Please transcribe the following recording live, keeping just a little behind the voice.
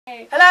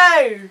Hey.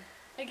 Hello!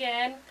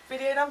 Again.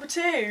 Video number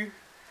 2.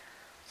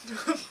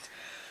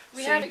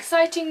 We have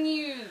exciting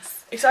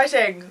news.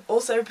 Exciting,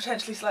 also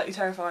potentially slightly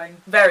terrifying.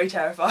 Very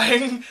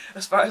terrifying,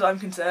 as far as I'm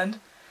concerned.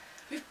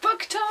 We've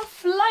booked our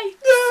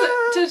flights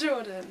to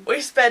Jordan.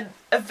 We spent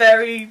a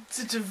very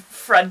sort of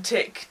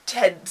frantic,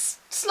 tense,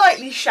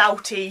 slightly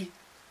shouty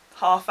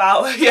half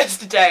hour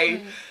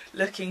yesterday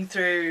looking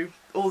through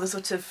all the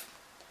sort of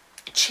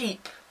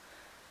cheap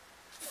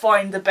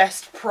find the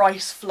best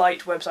price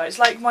flight websites. It's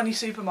like Money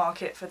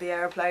Supermarket for the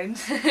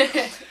aeroplanes.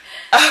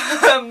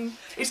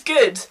 It's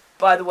good,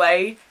 by the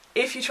way.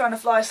 If you're trying to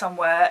fly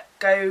somewhere,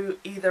 go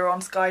either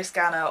on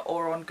Skyscanner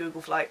or on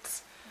Google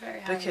Flights. Very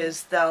handy.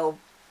 Because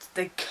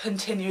they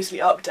continuously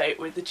update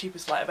with the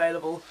cheapest flight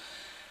available.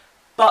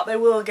 But they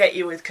will get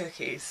you with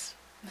cookies.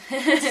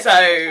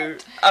 So,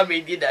 I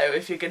mean, you know,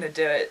 if you're going to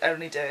do it,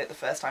 only do it the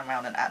first time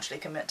round and actually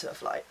commit to a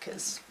flight,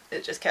 because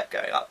it just kept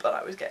going up and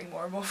I was getting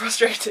more and more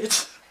frustrated.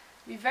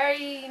 We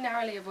very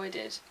narrowly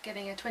avoided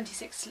getting a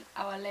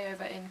 26-hour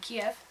layover in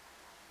Kiev.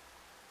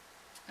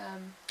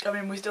 I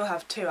mean, we still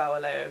have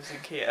 2-hour layovers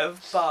in Kiev,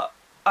 but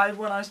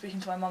when I was speaking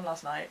to my mum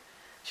last night,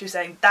 she was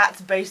saying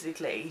that's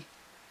basically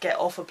get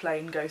off a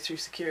plane, go through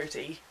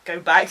security,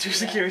 go back through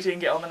security and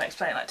get on the next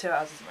plane. Like 2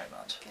 hours isn't very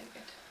much. Okay,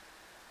 good.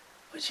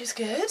 Which is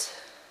good.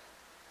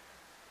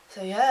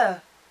 So yeah,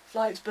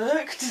 flight's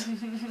booked.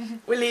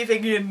 We're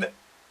leaving in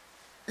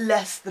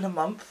less than a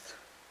month.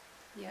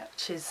 Yeah.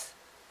 Which is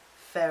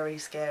very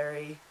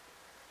scary.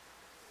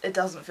 It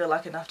doesn't feel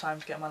like enough time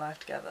to get my life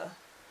together.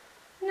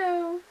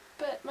 No,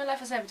 but my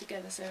life was never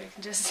together, so we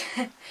can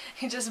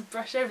just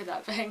brush over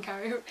that bit and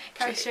carry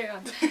straight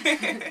on.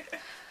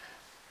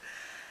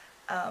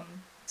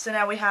 So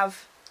now we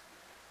have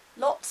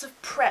lots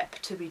of prep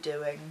to be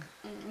doing.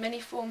 Many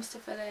forms to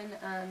fill in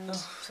and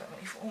so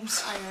many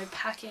forms. I know,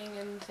 packing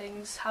and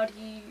things. How do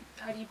you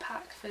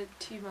pack for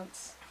 2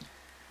 months?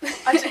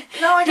 I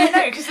don't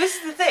know, because this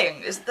is the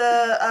thing. Is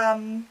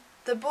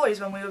the boys,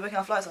 when we were booking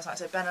our flights last night,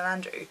 so Ben and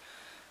Andrew,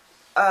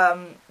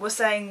 were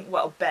saying,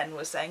 well, Ben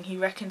was saying he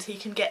reckons he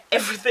can get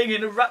everything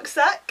in a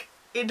rucksack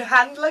in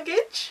hand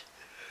luggage.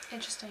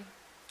 Interesting.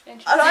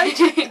 And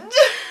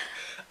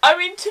I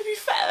mean, to be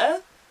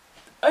fair,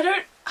 I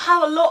don't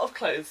have a lot of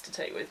clothes to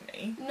take with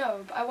me.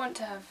 No, but I want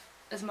to have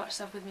as much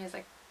stuff with me as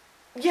I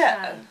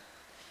can.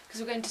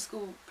 Because we're going to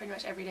school pretty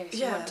much every day,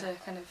 so I want to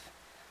kind of,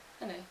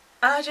 I don't know.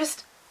 And I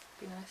just,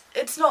 be nice.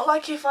 It's not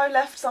like if I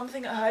left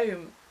something at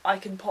home, I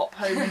can pop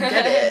home and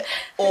get it,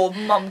 or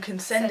Mum can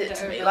send it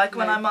to me. Like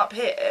when I'm up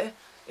here,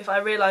 if I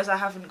realise I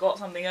haven't got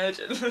something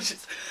urgent,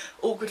 just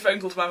awkward phone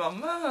call to my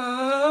mum,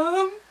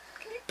 Mum,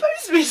 can you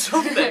post me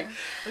something?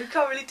 We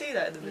can't really do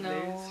that in the Middle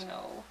East.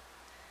 No.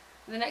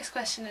 The next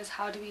question is,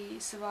 how do we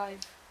survive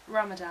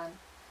Ramadan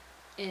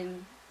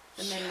in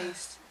the Middle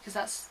East? Because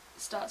that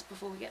starts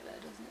before we get there,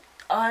 doesn't it?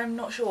 I'm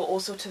not sure,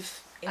 or sort of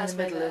in the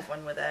middle of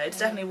when we're there. It's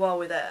definitely while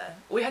we're there.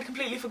 We had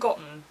completely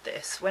forgotten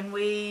this when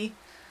we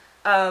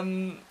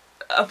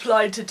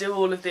applied to do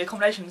all of the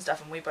accommodation and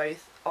stuff, and we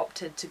both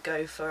opted to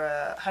go for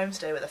a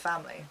homestay with a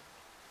family.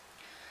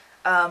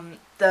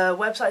 The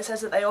website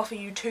says that they offer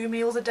you 2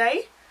 meals a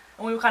day,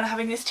 and we were kind of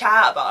having this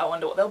chat about, I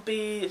wonder what they'll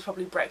be. It's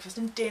probably breakfast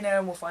and dinner,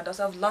 and we'll find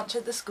ourselves lunch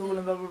at the school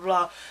and blah blah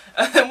blah.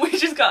 And then we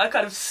just kind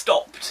of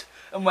stopped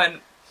and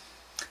went,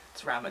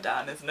 it's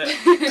Ramadan, isn't it?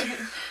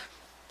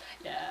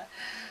 Yeah.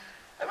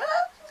 I mean,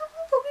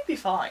 that'll probably be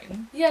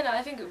fine. Yeah, no,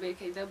 I think it'll be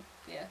okay.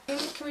 Yeah.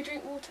 Can we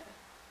drink water?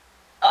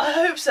 I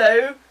hope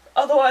so.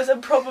 Otherwise, I'm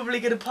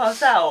probably gonna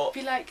pass out.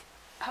 Be like,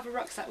 have a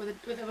rucksack with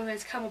one of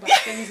those camelback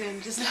things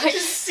in, just like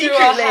just through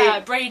our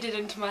hair, braided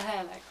into my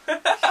hair,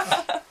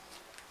 like.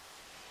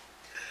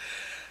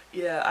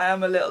 Yeah, I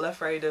am a little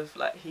afraid of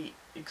like heat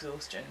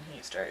exhaustion,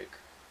 heat stroke.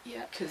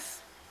 Yeah.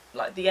 Because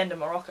like the end of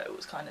Morocco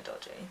was kind of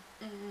dodgy,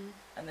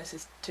 and this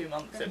is 2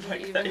 months in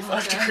like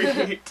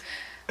 35-degree heat.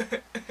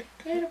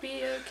 It'll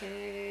be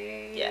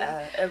okay.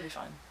 Yeah, it'll be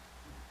fine.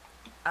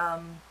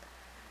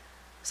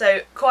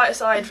 So quite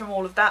aside from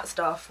all of that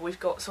stuff, we've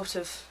got sort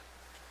of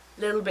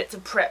little bits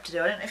of prep to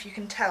do. I don't know if you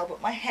can tell, but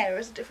my hair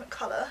is a different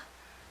colour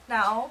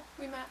now.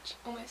 We match,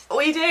 almost.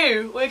 We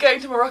do! We're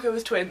going to Morocco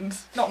as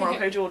twins. Not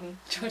Morocco, Jordan.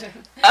 Jordan.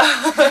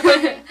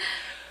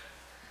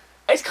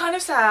 It's kind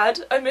of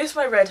sad. I miss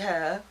my red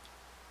hair,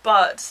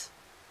 but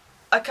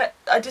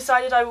I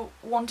decided I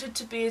wanted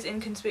to be as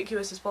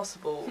inconspicuous as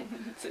possible.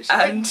 So she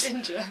went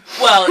ginger.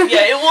 Well,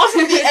 yeah, it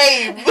wasn't the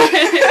aim.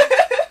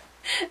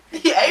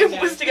 The aim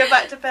was to go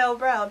back to pale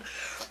brown,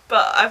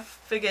 but I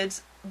figured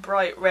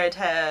bright red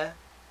hair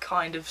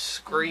kind of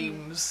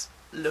screams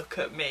look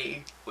at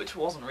me, which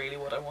wasn't really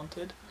what I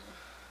wanted.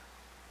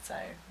 So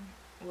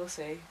we'll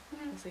see.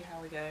 We'll see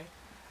how we go.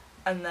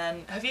 And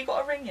then, have you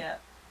got a ring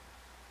yet?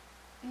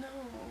 No.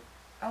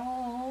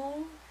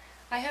 Oh.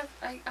 I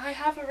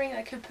have a ring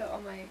I could put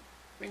on my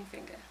ring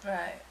finger.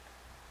 Right.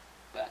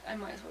 But I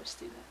might as well just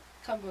do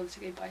that. Can't bother to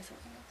go buy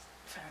something else.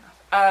 Fair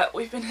enough.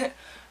 We've been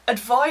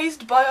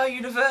advised by our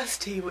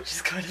university, which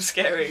is kind of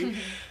scary,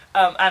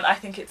 and I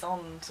think it's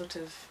on sort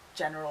of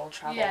general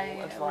travel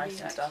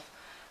advice and stuff,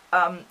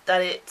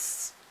 that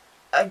it's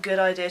a good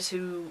idea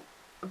to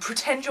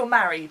pretend you're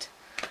married,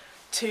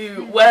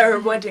 to wear a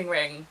wedding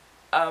ring,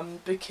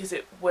 because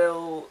it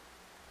will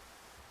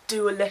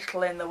do a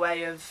little in the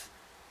way of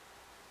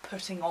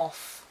putting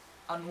off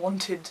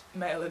unwanted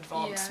male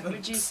advancements. Yeah,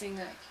 reducing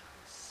like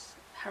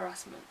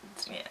harassment and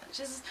stuff, Yeah. which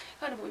is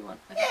kind of what we want.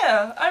 I think.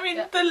 Yeah, I mean,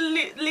 Yeah. the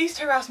least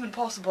harassment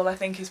possible, I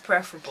think, is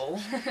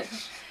preferable.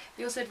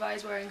 They also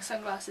advise wearing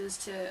sunglasses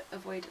to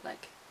avoid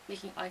like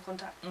making eye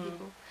contact with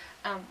people.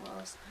 What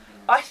else?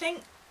 I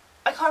think,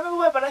 I can't remember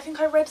where, but I think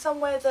I read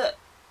somewhere that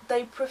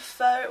they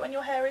prefer it when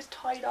your hair is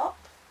tied up.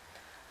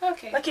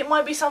 Okay. Like, it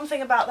might be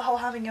something about the whole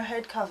having your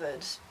head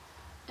covered.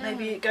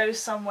 Maybe Mm. it goes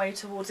some way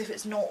towards, if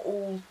it's not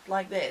all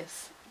like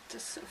this,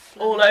 Just sort of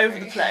all flowing over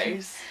through. the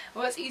place.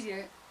 Well, it's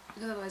easier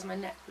because otherwise my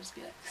neck would just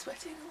be like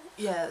sweating.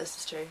 Yeah, this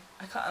is true.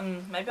 I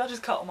can't. Maybe I'll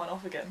just cut mine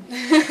off again.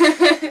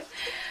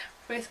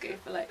 Both go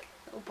for like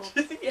little bobs.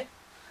 Yeah.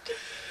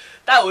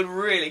 That would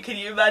really. Can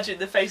you imagine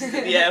the faces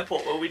at the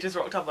airport where we just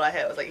rocked up and our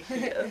hair was like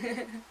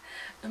here?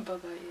 And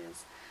above our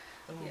ears.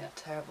 Oh, Yeah.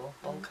 terrible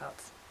bowl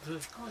cuts. Oh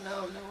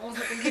no, I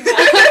wasn't thinking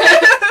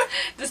that.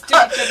 Just do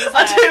each other's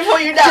I'll do it for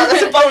you now.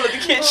 There's a bowl at the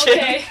kitchen.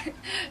 Okay,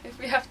 if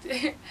we have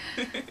to.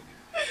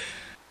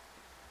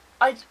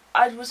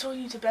 I was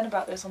talking to Ben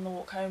about this on the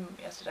walk home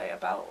yesterday,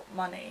 about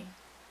money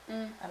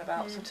and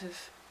about sort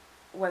of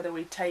whether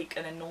we take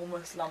an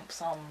enormous lump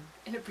sum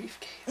In a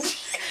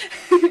briefcase.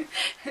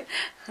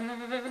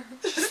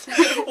 just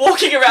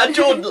walking around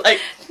Jordan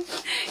like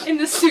In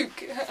the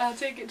souk. I'll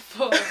take it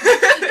for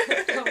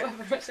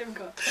however much I've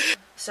got.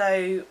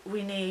 So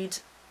we need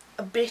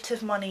a bit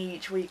of money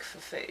each week for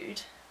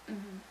food,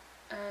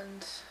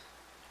 and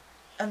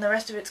the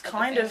rest of it's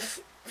kind of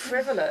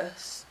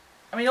frivolous.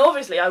 I mean,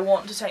 obviously I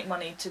want to take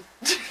money to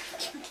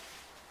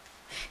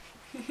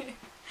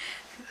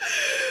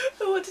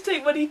I want to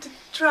take money to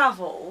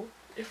travel.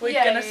 If we're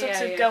gonna sort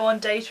of go on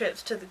day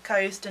trips to the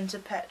coast and to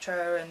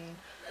Petra and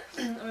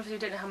Obviously we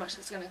don't know how much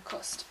that's going to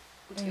cost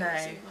altogether, No.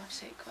 so we might have to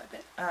take quite a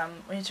bit.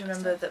 we need to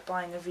remember that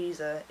buying a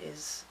visa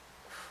is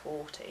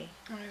 $40.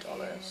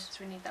 So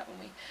we need that when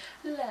we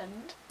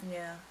land.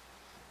 Yeah.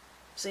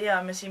 So yeah,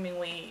 I'm assuming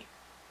we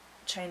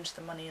change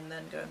the money and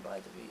then go and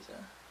buy the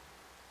visa.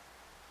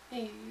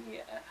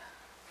 Yeah.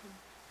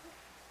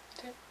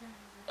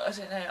 I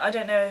don't know. I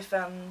don't know if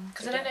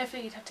Because I don't know if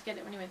you'd have to get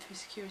it when you went through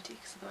security,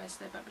 because otherwise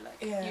they might be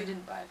like, Yeah. you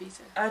didn't buy a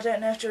visa. I don't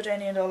know if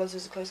Jordanian dollars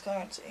is a close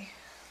currency.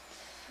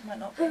 Might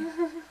not be.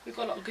 We've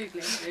got a lot of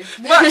googling to do.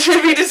 Much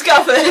to be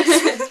discovered.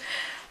 I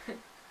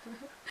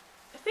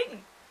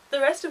think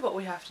the rest of what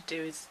we have to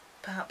do is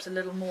perhaps a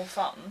little more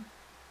fun.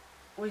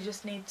 We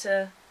just need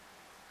to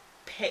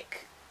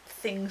pick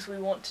things we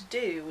want to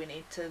do. We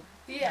need to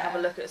have a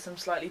look at some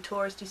slightly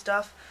touristy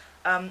stuff.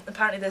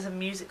 Apparently there's a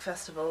music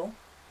festival.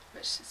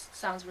 Which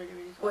sounds really,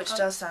 really cool. Which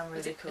does sound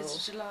really cool.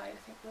 It's July, I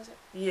think, was it?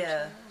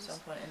 Yeah, some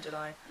point in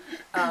July.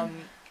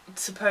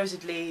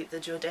 Supposedly the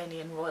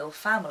Jordanian royal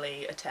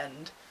family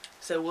attend,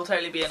 so we'll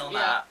totally be in on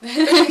that.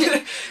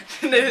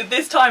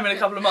 This time in a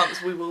couple of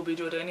months we will be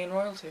Jordanian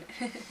royalty.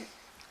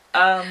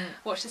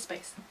 Watch this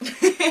space.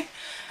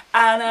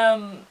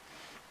 And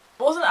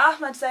wasn't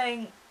Ahmed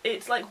saying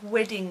it's like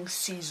wedding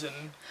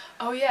season?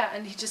 Oh yeah,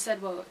 and he just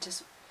said, well,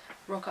 just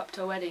rock up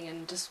to a wedding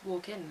and just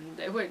walk in and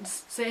they won't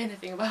say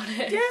anything about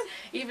it. Yeah.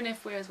 Even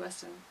if we're as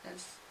Western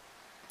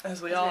as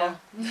we are.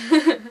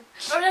 I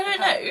don't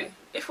know.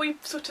 If we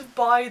sort of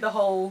buy the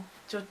whole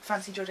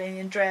fancy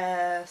Jordanian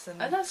dress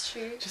and Oh, that's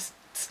true. just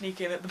sneak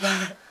in at the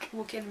back.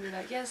 Walk in and be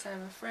like, yes,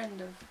 I'm a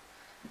friend of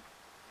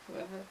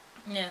whoever.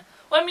 Yeah.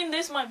 Well, I mean,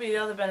 this might be the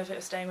other benefit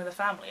of staying with a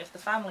family. If the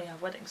family have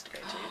weddings to go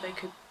to, they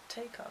could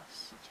take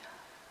us.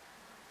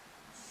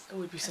 It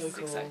would be so This is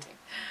cool. exciting.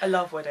 I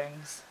love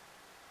weddings.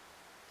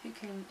 Who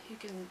can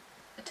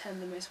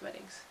attend the most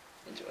weddings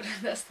in Jordan?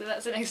 That's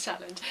the next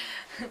challenge.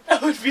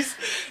 That would be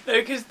no,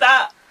 because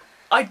that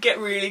I'd get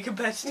really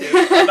competitive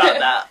about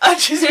that. I'd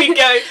just be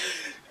go.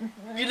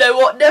 You know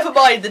what? Never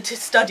mind the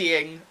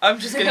studying. I'm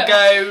just gonna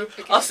go.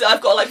 Okay.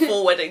 I've got like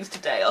 4 weddings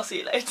today. I'll see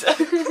you later.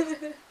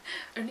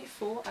 Only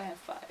 4? I have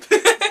 5.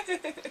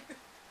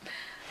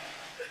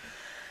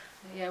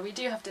 Yeah, we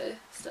do have to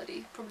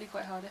study. Probably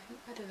quite hard, I think.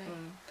 I don't know.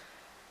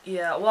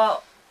 Yeah.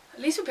 Well. At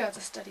least we'll be able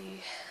to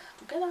study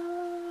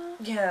together.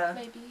 Yeah.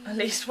 Maybe. At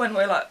least when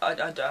we're like, I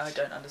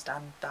don't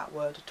understand that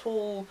word at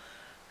all.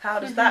 How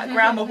does that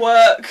grammar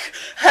work?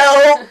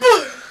 Help!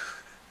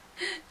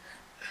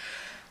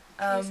 Case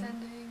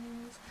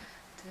endings.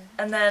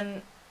 And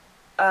then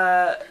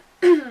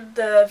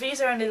the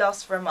visa only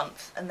lasts for a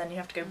month, and then you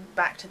have to go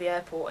back to the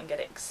airport and get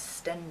it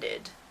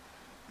extended.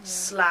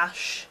 Yeah. /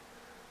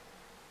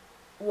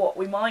 what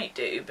we might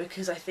do,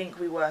 because I think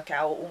we work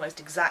out almost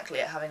exactly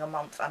at having a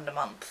month and a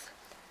month,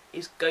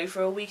 is go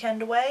for a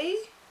weekend away.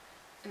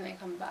 And then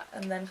come back.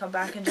 And then come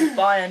back and just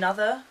buy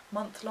another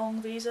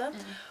month-long visa.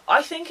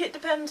 I think it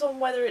depends on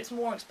whether it's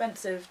more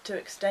expensive to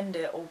extend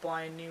it or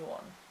buy a new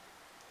one.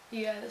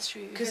 Yeah, that's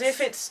true. Because if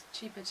it's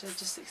cheaper to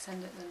just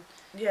extend it, then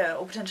yeah,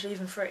 or potentially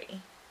even free.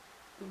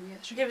 ooh, yeah,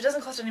 that's true. If it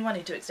doesn't cost any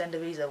money to extend a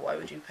visa, why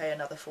would you pay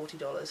another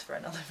 $40 for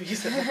another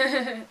visa?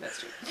 That's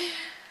true.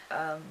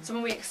 So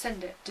when we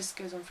extend it, just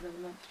goes on for another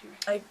month, do you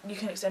reckon? You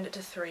can extend it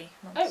to 3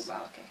 months. Oh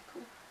wow, okay,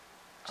 cool.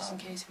 Just in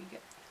case we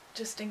get.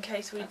 Just in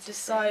case we That's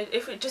decide,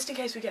 just in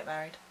case we get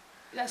married.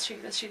 That's true.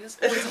 That's always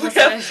a We have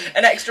possibility.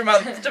 an extra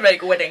month to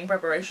make wedding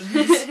preparations.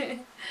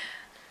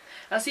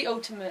 That's the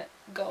ultimate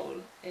goal,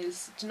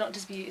 is to not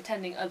just be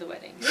attending other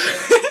weddings.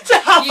 To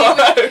have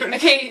our own.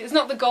 Okay, it's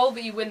not the goal,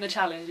 but you win the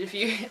challenge if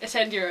you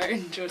attend your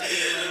own Jordan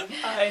wedding.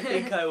 I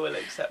think I will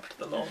accept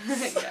the loss.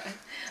 Yeah.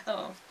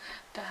 Oh,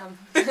 damn.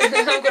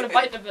 I'm gonna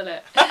bite the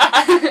bullet.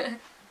 I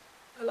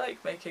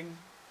like making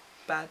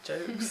bad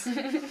jokes.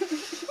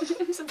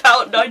 It's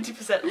about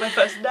 90% of my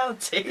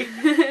personality.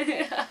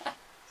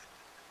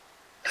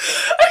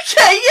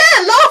 Okay, yeah,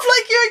 laugh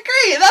like you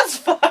agree, that's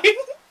fine.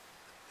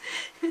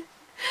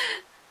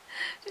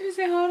 Don't be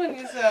so hard on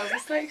yourself.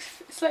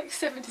 It's like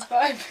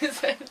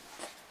 75%.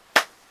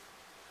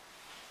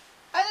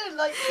 I don't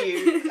like you.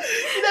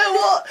 You know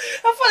what?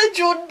 Have fun in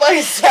Jordan by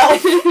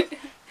yourself.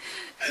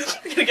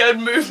 I'm gonna go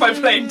and move my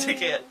plane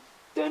ticket.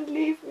 Don't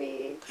leave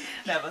me.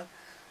 Never.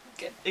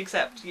 Good.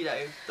 Except,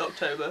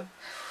 October.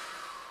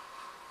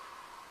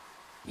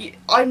 We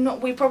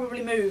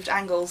probably moved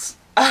angles.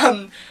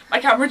 My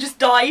camera just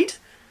died.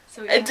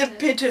 So It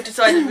appeared to have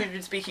decided we'd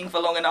been speaking for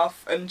long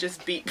enough and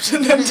just beeped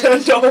and then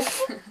turned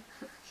off.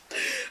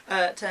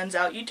 Turns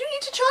out you do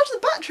need to charge the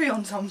battery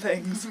on some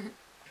things.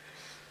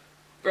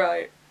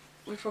 Right.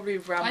 We've probably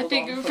rambled I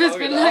think on we've for just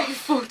long been enough. like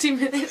 40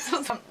 minutes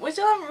or something. We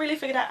still haven't really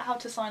figured out how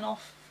to sign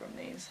off from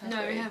these.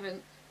 No, we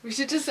haven't. We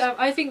should just.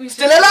 I think we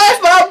should. Still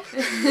alive,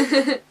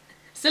 Mum!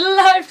 Still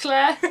alive,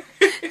 Claire.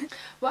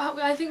 Well,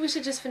 I think we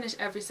should just finish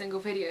every single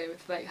video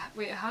with like,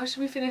 wait, how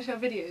should we finish our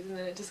videos? And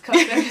then it just cuts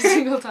every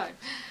single time.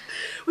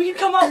 We can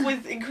come up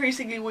with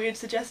increasingly weird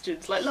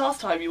suggestions. Like last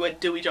time you went,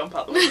 do we jump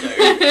out the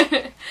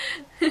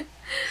window?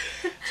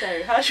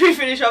 So, how should we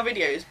finish our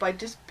videos? By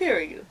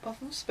disappearing in a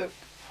puff of smoke.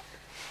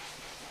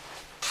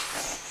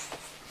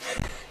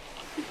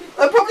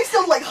 I'm probably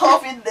still like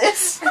half in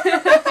this.